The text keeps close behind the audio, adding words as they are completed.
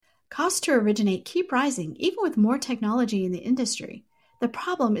Costs to originate keep rising, even with more technology in the industry. The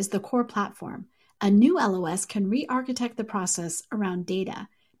problem is the core platform. A new LOS can re-architect the process around data,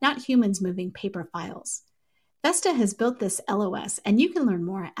 not humans moving paper files. Vesta has built this LOS, and you can learn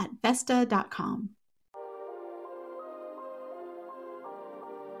more at Vesta.com.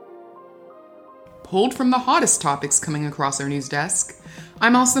 Pulled from the hottest topics coming across our news desk,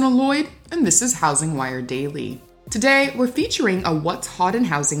 I'm Alcina Lloyd, and this is Housing Wire Daily. Today, we're featuring a What's Hot in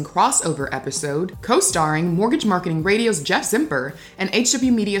Housing crossover episode, co-starring Mortgage Marketing Radio's Jeff Zimper and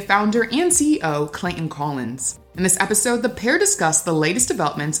HW Media founder and CEO Clayton Collins. In this episode, the pair discuss the latest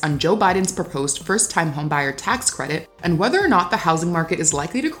developments on Joe Biden's proposed first-time homebuyer tax credit and whether or not the housing market is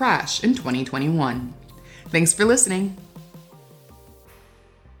likely to crash in 2021. Thanks for listening.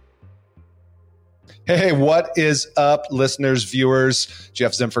 Hey, what is up, listeners, viewers?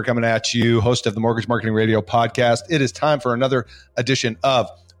 Jeff Zimfer coming at you, host of the Mortgage Marketing Radio podcast. It is time for another edition of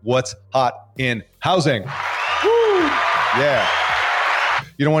What's Hot in Housing. Woo! Yeah.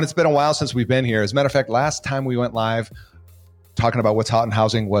 You know what? It's been a while since we've been here. As a matter of fact, last time we went live talking about what's hot in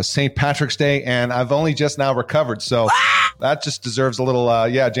housing was St. Patrick's Day, and I've only just now recovered. So that just deserves a little,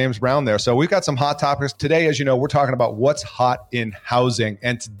 James Brown there. So we've got some hot topics. Today, as you know, we're talking about what's hot in housing.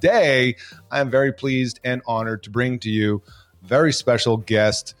 And today, I am very pleased and honored to bring to you a very special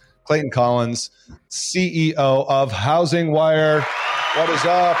guest, Clayton Collins, CEO of Housing Wire. What is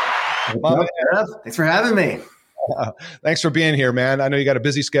up? Thanks for having me. Thanks for being here, man. I know you got a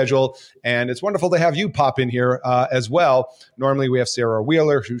busy schedule, and it's wonderful to have you pop in here as well. Normally, we have Sarah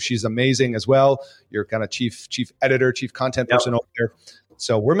Wheeler, she's amazing as well. You're kind of chief editor, chief content person over there.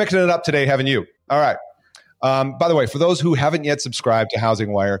 So we're mixing it up today, having you. All right. By the way, for those who haven't yet subscribed to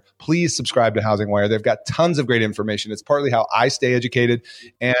Housing Wire, please subscribe to Housing Wire. They've got tons of great information. It's partly how I stay educated,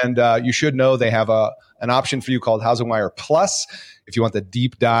 and you should know they have an option for you called Housing Wire Plus. If you want the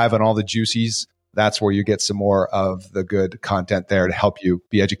deep dive on all the juicies, that's where you get some more of the good content there to help you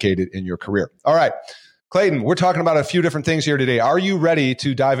be educated in your career. All right, Clayton, we're talking about a few different things here today. Are you ready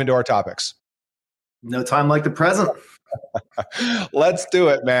to dive into our topics? No time like the present. Let's do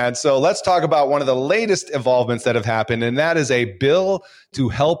it, man. So let's talk about one of the latest evolvements that have happened, and that is a bill to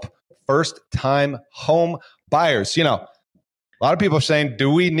help first-time home buyers. You know, a lot of people are saying, do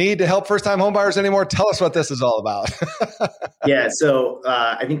we need to help first-time home buyers anymore? Tell us what this is all about. Yeah, so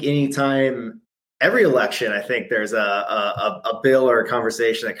I think every election, I think there's a bill or a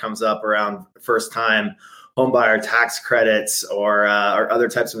conversation that comes up around first-time homebuyer tax credits or other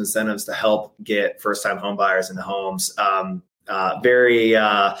types of incentives to help get first-time homebuyers into homes. Very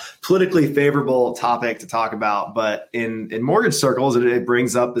politically favorable topic to talk about, but in mortgage circles, it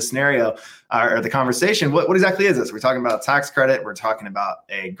brings up the scenario or the conversation. What exactly is this? We're talking about a tax credit. We're talking about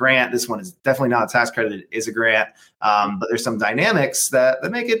a grant. This one is definitely not a tax credit. It is a grant. But there's some dynamics that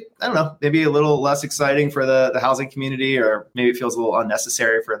make it, I don't know, maybe a little less exciting for the housing community, or maybe it feels a little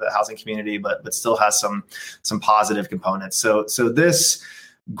unnecessary for the housing community, but still has some positive components. So this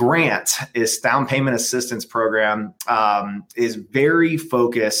grant, is down payment assistance program, is very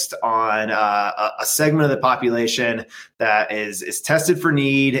focused on a segment of the population that is tested for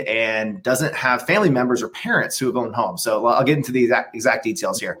need and doesn't have family members or parents who have owned homes. So I'll get into the exact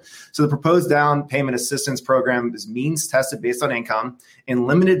details here. So the proposed down payment assistance program is means tested based on income and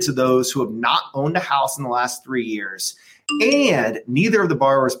limited to those who have not owned a house in the last 3 years, and neither of the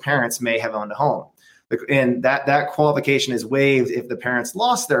borrower's parents may have owned a home. And that qualification is waived if the parents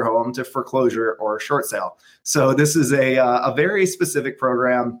lost their home to foreclosure or short sale. So this is a very specific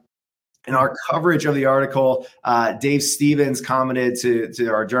program. In our coverage of the article, Dave Stevens commented to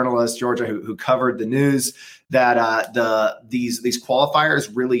our journalist, Georgia, who covered the news, that these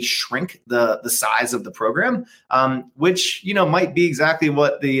qualifiers really shrink the size of the program, which might be exactly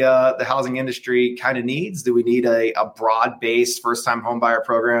what the housing industry kind of needs. Do we need a broad-based first-time homebuyer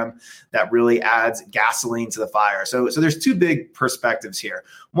program that really adds gasoline to the fire? So there's two big perspectives here.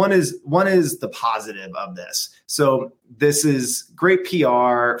 One is the positive of this. So this is great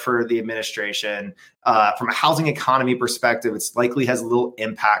PR for the administration. From a housing economy perspective, it's likely has a little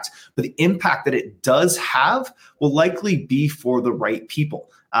impact, but the impact that it does have will likely be for the right people.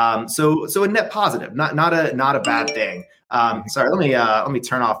 So a net positive, not a bad thing. Sorry, let me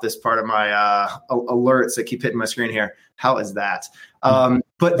turn off this part of my alerts that keep hitting my screen here. How is that?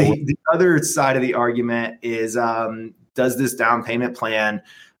 But the other side of the argument is, does this down payment plan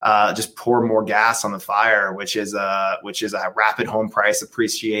just pour more gas on the fire, which is a rapid home price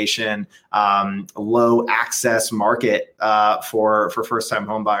appreciation, low access market for first time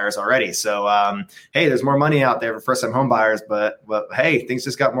home buyers already. So hey, there's more money out there for first time home buyers, but hey, things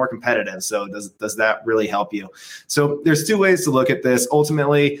just got more competitive. So does that really help you? So there's two ways to look at this.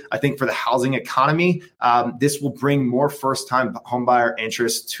 Ultimately, I think for the housing economy, this will bring more first time home buyer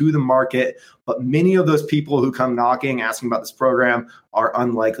interest to the market. But many of those people who come knocking, asking about this program are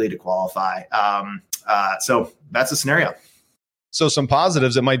unlikely to qualify. So that's a scenario. So some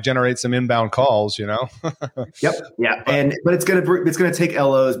positives, it might generate some inbound calls, Yep. Yeah. But it's going to take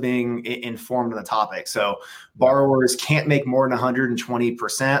LOs being informed on the topic. So borrowers can't make more than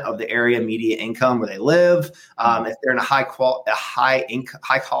 120% of the area median income where they live. If they're in a high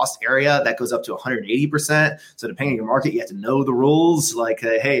cost area, that goes up to 180%. So depending on your market, you have to know the rules. Like,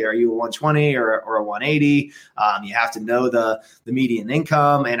 hey, are you a 120 or a 180? You have to know the median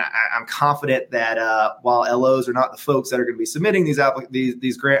income. And I'm confident that while LOs are not the folks that are going to be submitting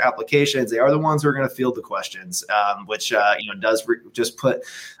these grant applications, they are the ones who are going to field the questions, which does just put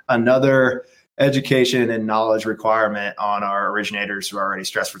another education and knowledge requirement on our originators who are already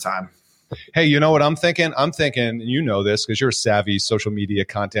stressed for time. Hey, you know what I'm thinking? I'm thinking, you know this because you're a savvy social media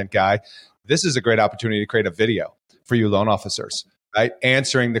content guy. This is a great opportunity to create a video for you loan officers, right?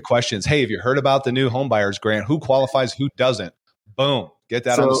 Answering the questions. Hey, have you heard about the new homebuyers grant? Who qualifies? Who doesn't? Boom. Get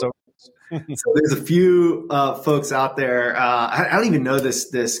that on the social. So there's a few folks out there. I don't even know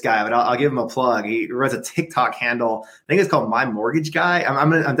this guy, but I'll give him a plug. He runs a TikTok handle. I think it's called My Mortgage Guy. I'm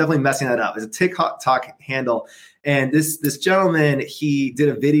definitely messing that up. It's a TikTok handle. And this gentleman, he did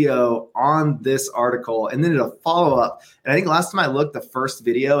a video on this article and then did a follow-up. And I think last time I looked, the first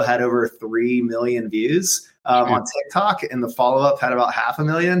video had over 3 million views on TikTok, and the follow-up had about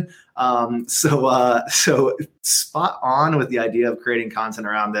 500,000. So spot on with the idea of creating content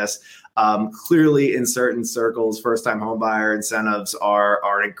around this. Clearly, in certain circles, first-time homebuyer incentives are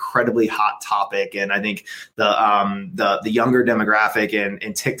an incredibly hot topic, and I think the younger demographic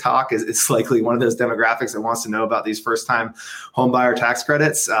in TikTok is likely one of those demographics that wants to know about these first-time homebuyer tax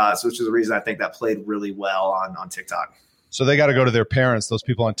credits. So, which is the reason I think that played really well on TikTok. So they got to go to their parents, those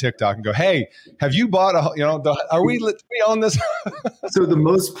people on TikTok, and go, "Hey, have you bought do we own this?" So the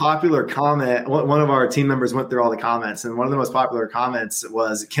most popular comment, one of our team members went through all the comments, and one of the most popular comments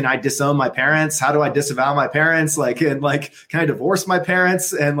was, "Can I disown my parents? How do I disavow my parents? Can I divorce my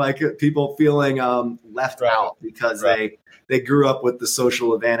parents?" And people feeling left out because they grew up with the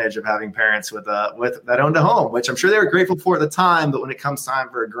social advantage of having parents with that owned a home, which I'm sure they were grateful for at the time, but when it comes time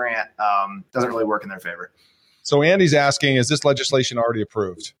for a grant, doesn't really work in their favor. So Andy's asking, is this legislation already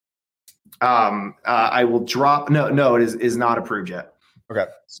approved? I will drop. No, it is not approved yet. Okay.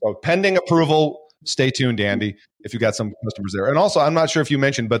 So pending approval, stay tuned, Andy, if you got some customers there. And also, I'm not sure if you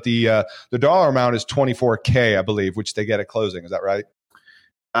mentioned, but the dollar amount is $24K, I believe, which they get at closing. Is that right?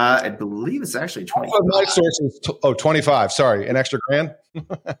 I believe it's actually 25. My source is 25. Sorry, an extra grand.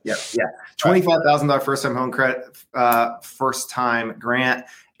 Yeah. $25,000 first time home credit, first time grant.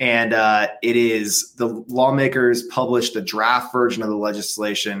 And it is, the lawmakers published a draft version of the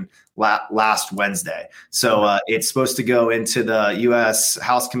legislation last Wednesday. So it's supposed to go into the U.S.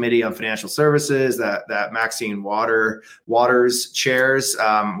 House Committee on Financial Services that Maxine Waters chairs.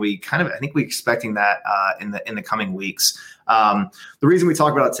 I think we're expecting that in the coming weeks. The reason we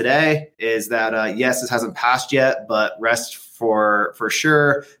talk about it today is that yes, this hasn't passed yet, but rest for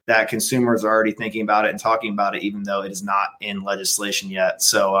sure that consumers are already thinking about it and talking about it, even though it is not in legislation yet.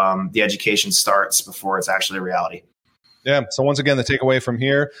 So the education starts before it's actually a reality. Yeah. So once again, the takeaway from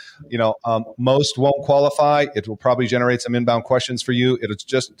here, most won't qualify. It will probably generate some inbound questions for you. It's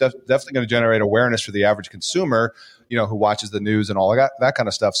just definitely going to generate awareness for the average consumer, who watches the news and all that kind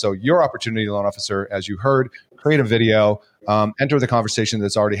of stuff. So your opportunity, loan officer, as you heard, create a video, enter the conversation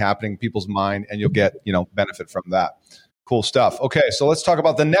that's already happening in people's mind, and you'll get, benefit from that. Cool stuff. Okay, so let's talk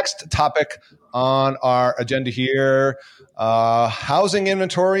about the next topic on our agenda here. Housing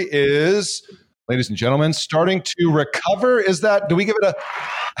inventory is, ladies and gentlemen, starting to recover. Do we give it a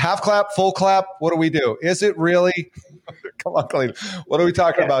half clap, full clap? What do we do? Is it really? Come on, Colleen. What are we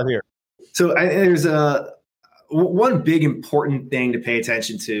talking about here? So there's one big important thing to pay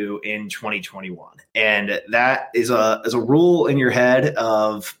attention to in 2021, and that is a rule in your head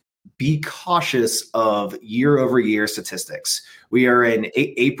of be cautious of year over year statistics. We are in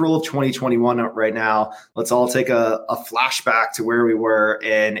April of 2021 right now. Let's all take a flashback to where we were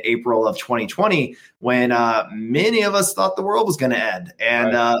in April of 2020 when many of us thought the world was going to end.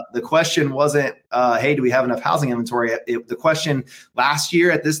 And the question wasn't, hey, do we have enough housing inventory? The question last year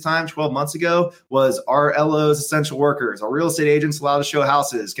at this time, 12 months ago, was, are LOs essential workers? Are real estate agents allowed to show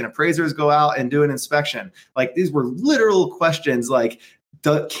houses? Can appraisers go out and do an inspection? Like, these were literal questions like,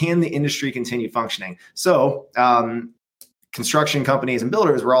 can the industry continue functioning? So construction companies and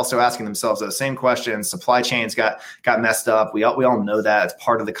builders were also asking themselves those same questions. Supply chains got messed up. We all know that. It's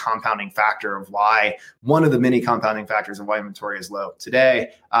part of the compounding factor of why, one of the many compounding factors of why inventory is low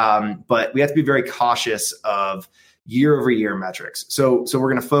today. But we have to be very cautious of year over year metrics. So we're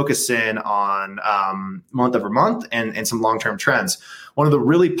going to focus in on month over month and some long-term trends. One of the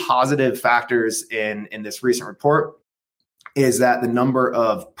really positive factors in this recent report is that the number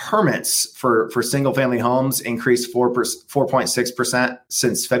of permits for single family homes increased 4.6%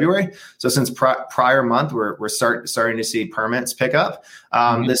 since February. So since prior month, we're starting to see permits pick up.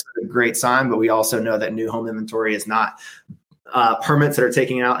 This is a great sign, but we also know that new home inventory is not permits that are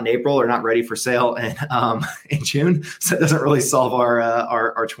taking out in April are not ready for sale in June. So it doesn't really solve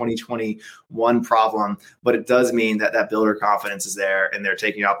our 2021 problem, but it does mean that builder confidence is there and they're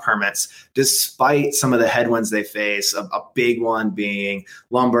taking out permits despite some of the headwinds they face, a big one being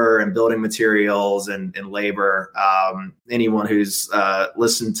lumber and building materials and labor. Anyone who's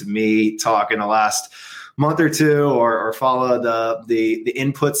listened to me talk in the last month or two or follow the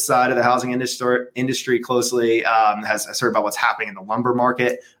input side of the housing industry closely has heard about what's happening in the lumber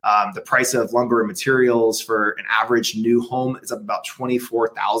market. The price of lumber and materials for an average new home is up about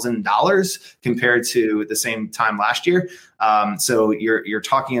 $24,000 compared to the same time last year. So you're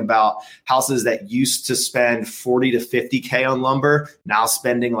talking about houses that used to spend 40 to 50K on lumber, now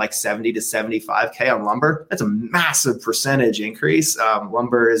spending like 70 to 75K on lumber. That's a massive percentage increase.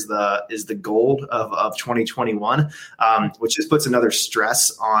 Lumber is the gold of 2021, which just puts another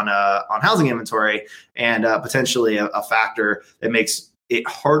stress on housing inventory and potentially a factor that makes it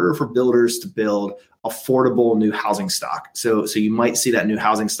harder for builders to build affordable new housing stock. So you might see that new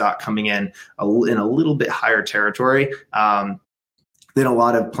housing stock coming in a little bit higher territory than a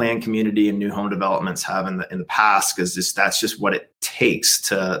lot of planned community and new home developments have in the past, because that's just what it takes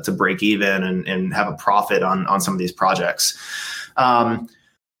to break even and have a profit on some of these projects.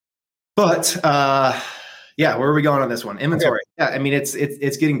 Yeah, where are we going on this one? Inventory. Yeah, I mean it's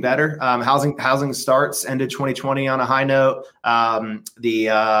getting better. Housing starts ended 2020 on a high note.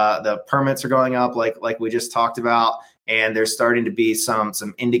 The permits are going up, like we just talked about, and there's starting to be some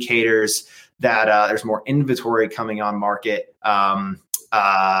indicators that there's more inventory coming on market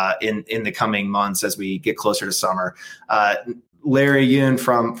in the coming months as we get closer to summer. Larry Yoon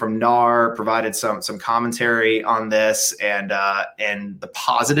from NAR provided some commentary on this, and the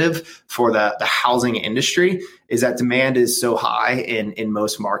positive for the housing industry is that demand is so high in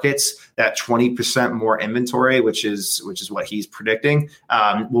most markets that 20% more inventory, which is what he's predicting,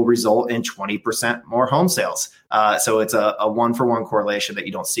 will result in 20% more home sales. So it's a 1-for-1 correlation that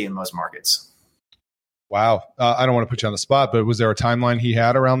you don't see in most markets. Wow. I don't want to put you on the spot, but was there a timeline he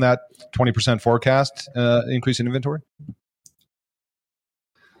had around that 20% forecast increase in inventory?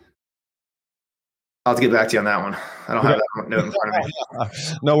 I'll have to get back to you on that one. I don't have that note in front of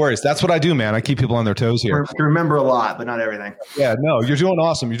me. No worries. That's what I do, man. I keep people on their toes here. I remember a lot, but not everything. Yeah, no, you're doing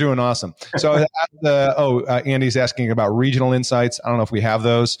awesome. You're doing awesome. So, Andy's asking about regional insights. I don't know if we have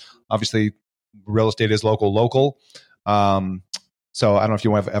those. Obviously, real estate is local. So I don't know if you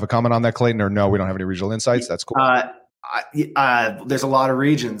want to have a comment on that, Clayton, or no, we don't have any regional insights. That's cool. There's a lot of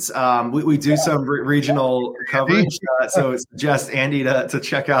regions. We do some regional coverage. So it's just Andy to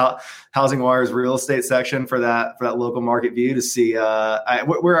check out Housing Wire's real estate section for that local market view to see.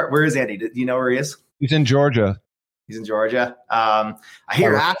 Where is Andy? Do you know where he is? He's in Georgia. He's in Georgia. I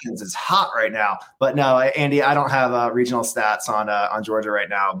hear Athens is hot right now, but no, Andy, I don't have regional stats on Georgia right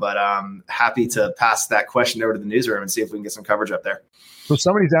now, but I'm happy to pass that question over to the newsroom and see if we can get some coverage up there. So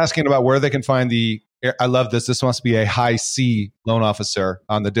somebody's asking about where they can find I love this. This must be a high C loan officer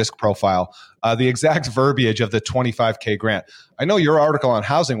on the disc profile. The exact verbiage of the 25K grant. I know your article on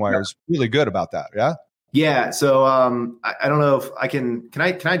Housing Wire is really good about that. Yeah. Yeah. So I don't know if I can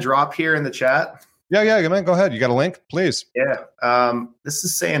I drop here in the chat? Yeah, man. Go ahead. You got a link, please? Yeah. This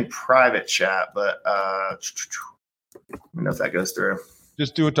is saying private chat, but let me know if that goes through.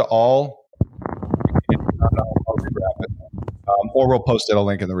 Just do it to all. I'll grab it. Or we'll post it a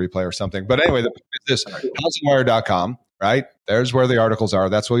link in the replay or something. But anyway, this housingwire.com, right? There's where the articles are.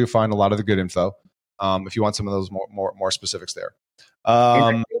 That's where you'll find a lot of the good info. if you want some of those more specifics there.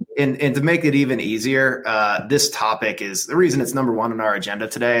 And to make it even easier, this topic is the reason it's number one on our agenda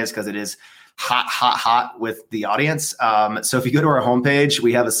today is because it is hot with the audience. So if you go to our homepage,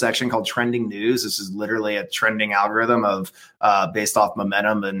 we have a section called Trending News. This is literally a trending algorithm of based off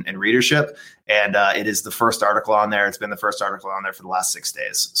momentum and readership. And it is the first article on there. It's been the first article on there for the last 6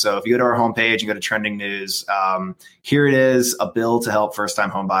 days. So if you go to our homepage and go to Trending News, here it is, a bill to help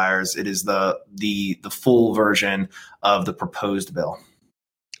first-time home buyers. It is the full version of the proposed bill.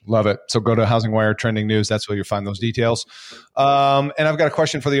 Love it. So go to Housing Wire Trending News. That's where you'll find those details. And I've got a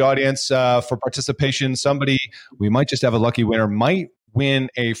question for the audience for participation. Somebody, we might just have a lucky winner, might win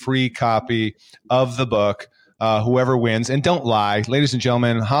a free copy of the book, whoever wins. And don't lie, ladies and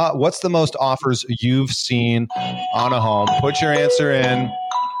gentlemen, what's the most offers you've seen on a home? Put your answer in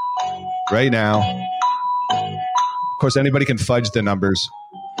right now. Of course, anybody can fudge the numbers.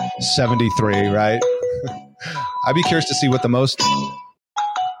 73, right? I'd be curious to see what the most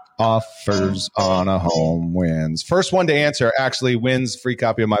offers on a home wins. First one to answer actually wins free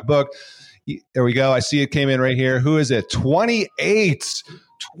copy of my book. There we go. I see it came in right here. Who is it? 28.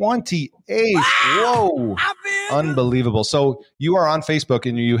 28. Whoa. Unbelievable. So you are on Facebook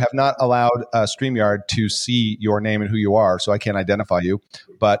and you have not allowed StreamYard to see your name and who you are. So I can't identify you.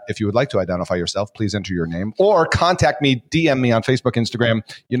 But if you would like to identify yourself, please enter your name or contact me, DM me on Facebook, Instagram.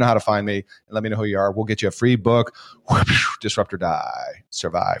 You know how to find me and let me know who you are. We'll get you a free book. Disrupt or die.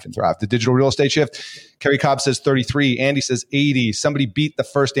 Survive and thrive. The Digital Real Estate Shift. Kerry Cobb says 33. Andy says 80. Somebody beat the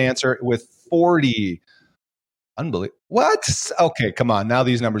first answer with 40. Unbelievable. What? Okay, come on. Now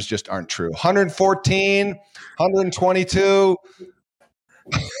these numbers just aren't true. 114, 122.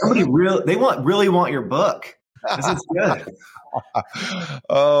 Somebody really want your book. This is good.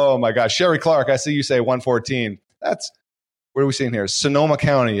 Oh my gosh. Sherry Clark, I see you say 114. What are we seeing here? Sonoma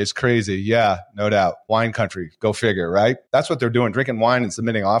County is crazy. Yeah, no doubt. Wine country. Go figure, right? That's what they're doing, drinking wine and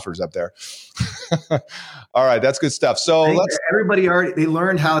submitting offers up there. All right, that's good stuff. So everybody they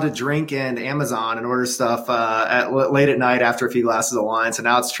learned how to drink in Amazon and order stuff late at night after a few glasses of wine. So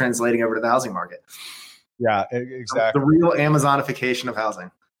now it's translating over to the housing market. Yeah, exactly. The real Amazonification of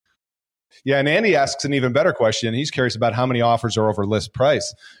housing. Yeah, and Andy asks an even better question. He's curious about how many offers are over list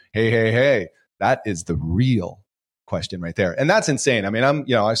price. Hey. That is the real question right there. And that's insane. I mean, I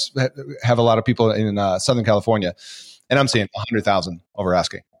have a lot of people in Southern California and I'm seeing 100,000 over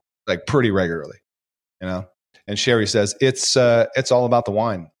asking, like pretty regularly, and Sherry says it's all about the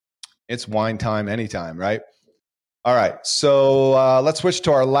wine. It's wine time anytime, right? All right. So let's switch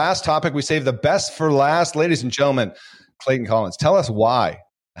to our last topic. We saved the best for last. Ladies and gentlemen, Clayton Collins, tell us why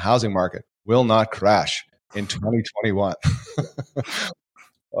the housing market will not crash in 2021.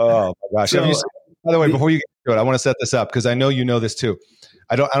 Oh my gosh. By the way, before you get to it, I want to set this up because I know you know this too.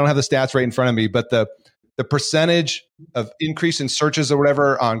 I don't have the stats right in front of me, but the percentage of increase in searches or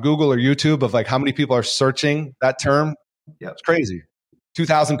whatever on Google or YouTube of like how many people are searching that term, it's crazy.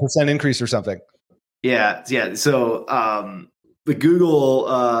 2,000% increase or something. Yeah. So the Google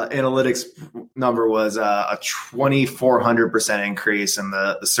analytics number was a 2,400% increase in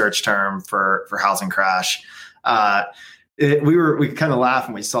the search term for housing crash. We kind of laughed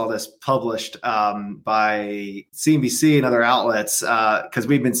when we saw this published by CNBC and other outlets because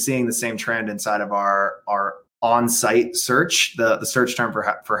we've been seeing the same trend inside of our on-site search, the search term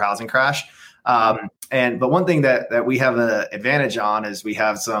for housing crash. But one thing that we have an advantage on is we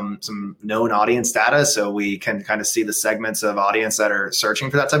have some known audience data, so we can kind of see the segments of audience that are searching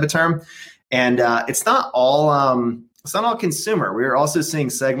for that type of term. And it's not all consumer. We're also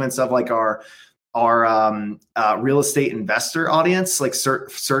seeing segments of like our real estate investor audience, like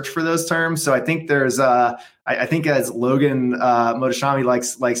search for those terms. So I think there's I think as Logan Motoshami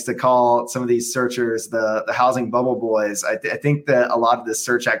likes to call some of these searchers the housing bubble boys. I think that a lot of this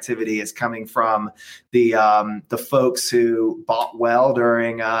search activity is coming from the folks who bought well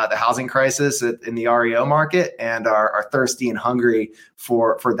during the housing crisis in the REO market and are thirsty and hungry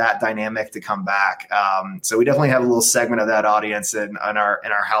for that dynamic to come back. So we definitely have a little segment of that audience in our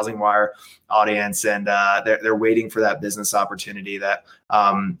Housing Wire audience, and they're waiting for that business opportunity that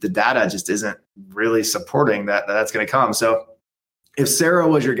the data just isn't really supporting that's going to come. So if Sarah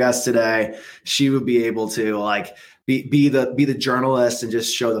was your guest today, she would be able to like be the journalist and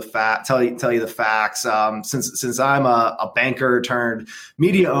just show the fact, tell you the facts. Since I'm a banker turned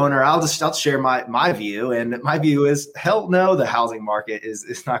media owner, I'll share my view, and my view is hell no, the housing market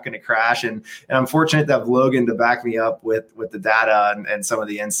is not going to crash, and I'm fortunate to have Logan to back me up with the data and some of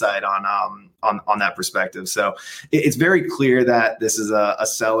the insight on that perspective. So it's very clear that this is a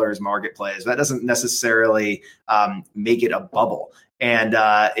seller's marketplace. That doesn't necessarily make it a bubble. And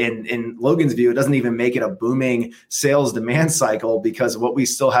in Logan's view, it doesn't even make it a booming sales demand cycle, because what we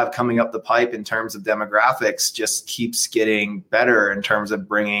still have coming up the pipe in terms of demographics just keeps getting better in terms of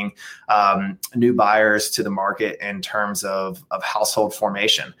bringing new buyers to the market in terms of household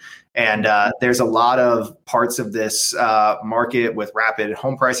formation. And there's a lot of parts of this market with rapid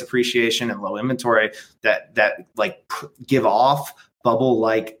home price appreciation and low inventory that like give off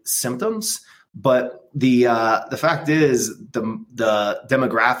bubble-like symptoms. But the fact is the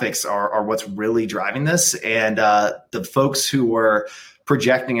demographics are what's really driving this. And the folks who were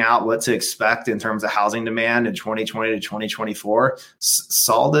projecting out what to expect in terms of housing demand in 2020 to 2024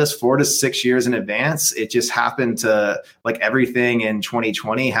 saw this 4 to 6 years in advance. It just happened to, like everything in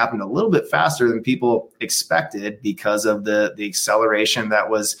 2020, happened a little bit faster than people expected because of the acceleration that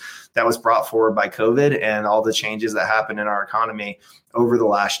was brought forward by COVID and all the changes that happened in our economy over the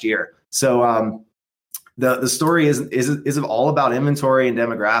last year. So the story is all about inventory and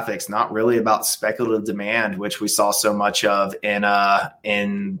demographics, not really about speculative demand, which we saw so much of in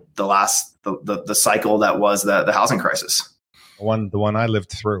the last the cycle that was the housing crisis. The one I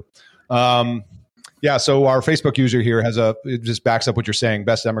lived through. Yeah. So our Facebook user here it just backs up what you're saying.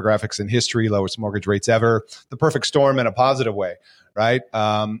 Best demographics in history, lowest mortgage rates ever. The perfect storm in a positive way, right?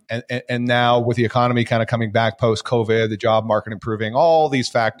 And now with the economy kind of coming back post-COVID, the job market improving, all these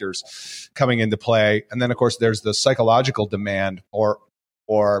factors coming into play. And then, of course, there's the psychological demand or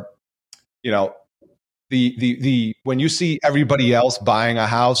the when you see everybody else buying a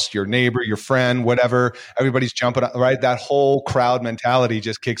house, your neighbor, your friend, whatever, everybody's jumping up, right? That whole crowd mentality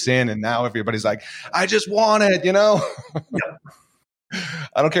just kicks in, and now everybody's like, I just want it, Yep.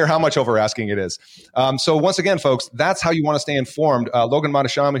 I don't care how much over asking it is. So once again, folks, that's how you want to stay informed. Logan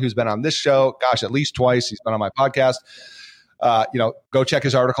Montashami, who's been on this show, gosh, at least twice. He's been on my podcast. Go check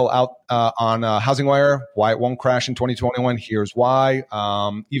his article out on Housing Wire, why it won't crash in 2021. Here's why.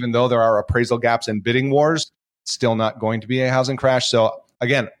 Even though there are appraisal gaps and bidding wars, it's still not going to be a housing crash. So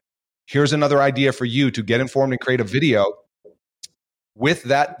again, here's another idea for you to get informed and create a video with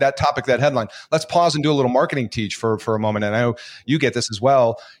that topic, that headline. Let's pause and do a little marketing teach for a moment. And I know you get this as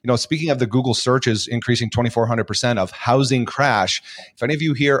well. Speaking of the Google searches increasing 2,400% of housing crash, if any of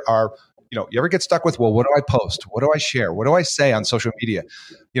you here are you ever get stuck with, well, what do I post? What do I share? What do I say on social media?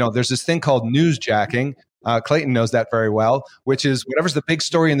 There's this thing called newsjacking. Clayton knows that very well, which is whatever's the big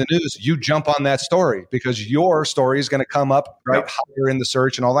story in the news, you jump on that story because your story is going to come up right higher in the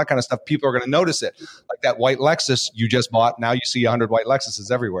search and all that kind of stuff. People are going to notice it. Like that white Lexus you just bought. Now you see 100 white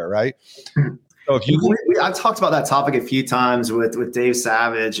Lexuses everywhere, right? So I've talked about that topic a few times with Dave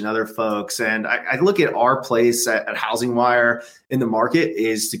Savage and other folks. And I look at our place at Housing Wire in the market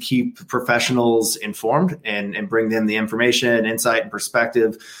is to keep professionals informed and bring them the information, insight, and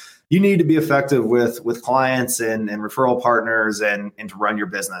perspective you need to be effective with clients and referral partners and to run your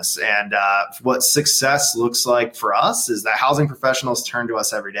business. And what success looks like for us is that housing professionals turn to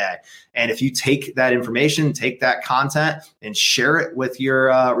us every day. And if you take that information, take that content and share it with your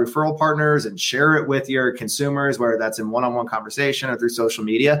referral partners and share it with your consumers, whether that's in one-on-one conversation or through social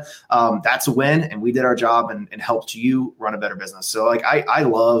media, that's a win. And we did our job and helped you run a better business. So I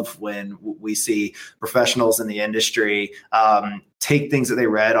love when we see professionals in the industry take things that they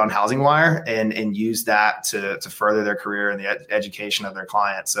read on Housing Wire and use that to further their career and the education of their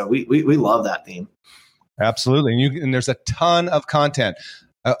clients. So we love that theme. Absolutely. And there's a ton of content.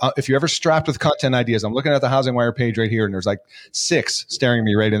 If you're ever strapped with content ideas, I'm looking at the Housing Wire page right here, and there's like 6 staring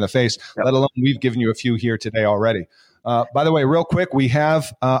me right in the face, let alone we've given you a few here today already. By the way, real quick, we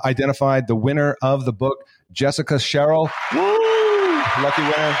have identified the winner of the book, Jessica Sherrill. Woo! Lucky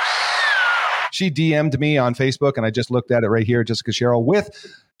winner. She DM'd me on Facebook, and I just looked at it right here, Jessica Sherrill, with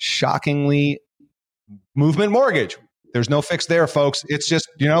shockingly Movement Mortgage. There's no fix there, folks. It's just,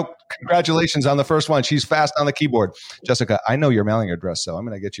 congratulations on the first one. She's fast on the keyboard. Jessica, I know your mailing address, so I'm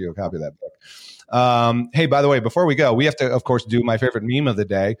going to get you a copy of that book. Hey, by the way, before we go, we have to, of course, do my favorite meme of the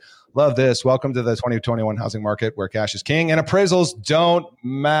day. Love this. Welcome to the 2021 housing market where cash is king and appraisals don't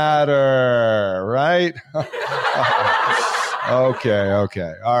matter, right?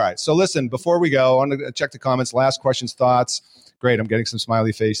 Okay. All right. So listen, before we go, I want to check the comments. Last questions, thoughts. Great. I'm getting some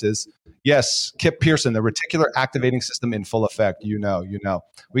smiley faces. Yes. Kip Pearson, the reticular activating system in full effect. You know.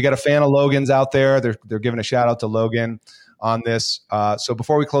 We got a fan of Logan's out there. They're giving a shout out to Logan on this. So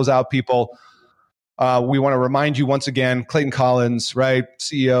before we close out, people, we want to remind you once again, Clayton Collins, right?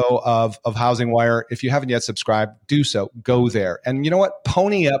 CEO of Housing Wire. If you haven't yet subscribed, do so. Go there. And you know what?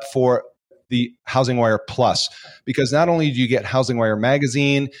 Pony up for the Housing Wire Plus, because not only do you get Housing Wire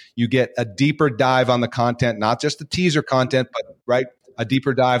magazine, you get a deeper dive on the content, not just the teaser content, but a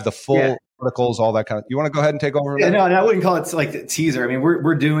deeper dive, the full articles, all that kind of. You want to go ahead and take over? Yeah, no, and I wouldn't call it like the teaser. I mean,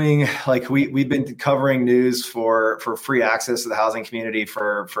 we're doing like we've been covering news for free access to the housing community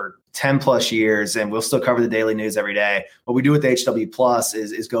for 10 plus years, and we'll still cover the daily news every day. What we do with the HW Plus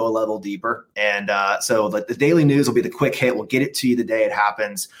is go a level deeper, and so like the daily news will be the quick hit. We'll get it to you the day it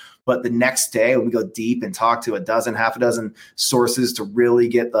happens. But the next day, we go deep and talk to half a dozen sources to really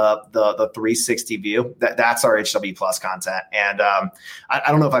get the 360 view. That's our HW Plus content. And I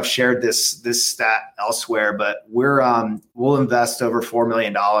don't know if I've shared this stat elsewhere, but we'll invest over $4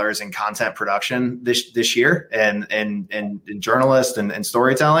 million in content production this year and journalists and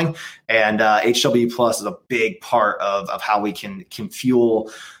storytelling. And HW Plus is a big part of how we can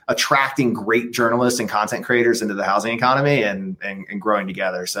fuel attracting great journalists and content creators into the housing economy and growing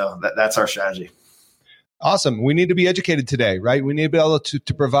together. So that's our strategy. Awesome. We need to be educated today, right? We need to be able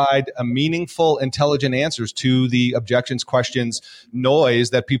to provide a meaningful, intelligent answers to the objections, questions,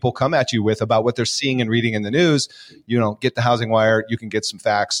 noise that people come at you with about what they're seeing and reading in the news. Get the Housing Wire. You can get some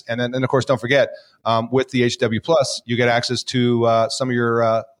facts. And then, of course, don't forget, with the HW Plus, you get access to some of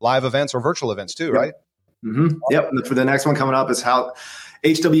your live events or virtual events too, right? Mm-hmm. Yep. And for the next one coming up is how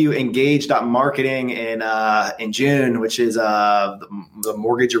HWengage.marketing in June, which is the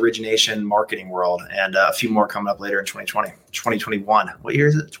mortgage origination marketing world, and a few more coming up later in 2021. What year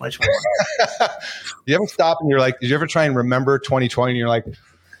is it? 2021. You ever stop and you're like, did you ever try and remember 2020? And you're like,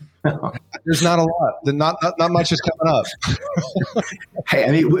 there's not a lot. Not much is coming up. Hey, I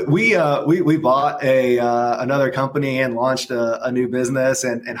mean, we bought another company and launched a new business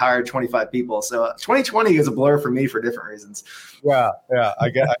and hired 25 people. So 2020 is a blur for me for different reasons. Yeah, I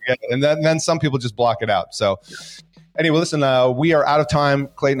get it. And then some people just block it out. So anyway, listen, we are out of time.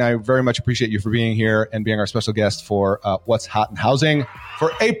 Clayton, I very much appreciate you for being here and being our special guest for What's Hot in Housing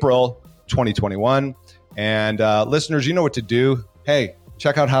for April 2021. And listeners, you know what to do. Hey,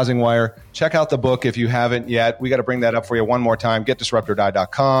 check out Housing Wire. Check out the book if you haven't yet. We got to bring that up for you one more time.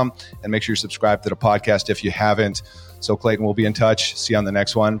 GetDisruptOrDie.com and make sure you subscribe to the podcast if you haven't. So Clayton, we'll be in touch. See you on the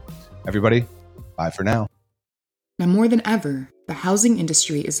next one. Everybody, bye for now. Now more than ever, the housing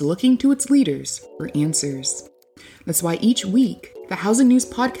industry is looking to its leaders for answers. That's why each week, the Housing News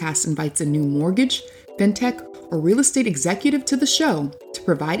Podcast invites a new mortgage, fintech, or real estate executive to the show to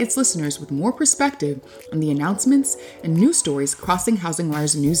provide its listeners with more perspective on the announcements and news stories crossing Housing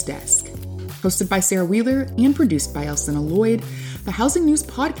Wire's news desk. Hosted by Sarah Wheeler and produced by Elsinna Lloyd, the Housing News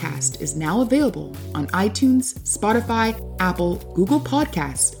Podcast is now available on iTunes, Spotify, Apple, Google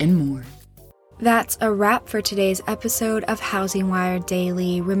Podcasts, and more. That's a wrap for today's episode of Housing Wire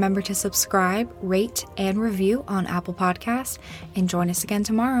Daily. Remember to subscribe, rate, and review on Apple Podcasts, and join us again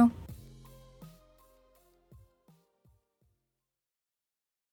tomorrow.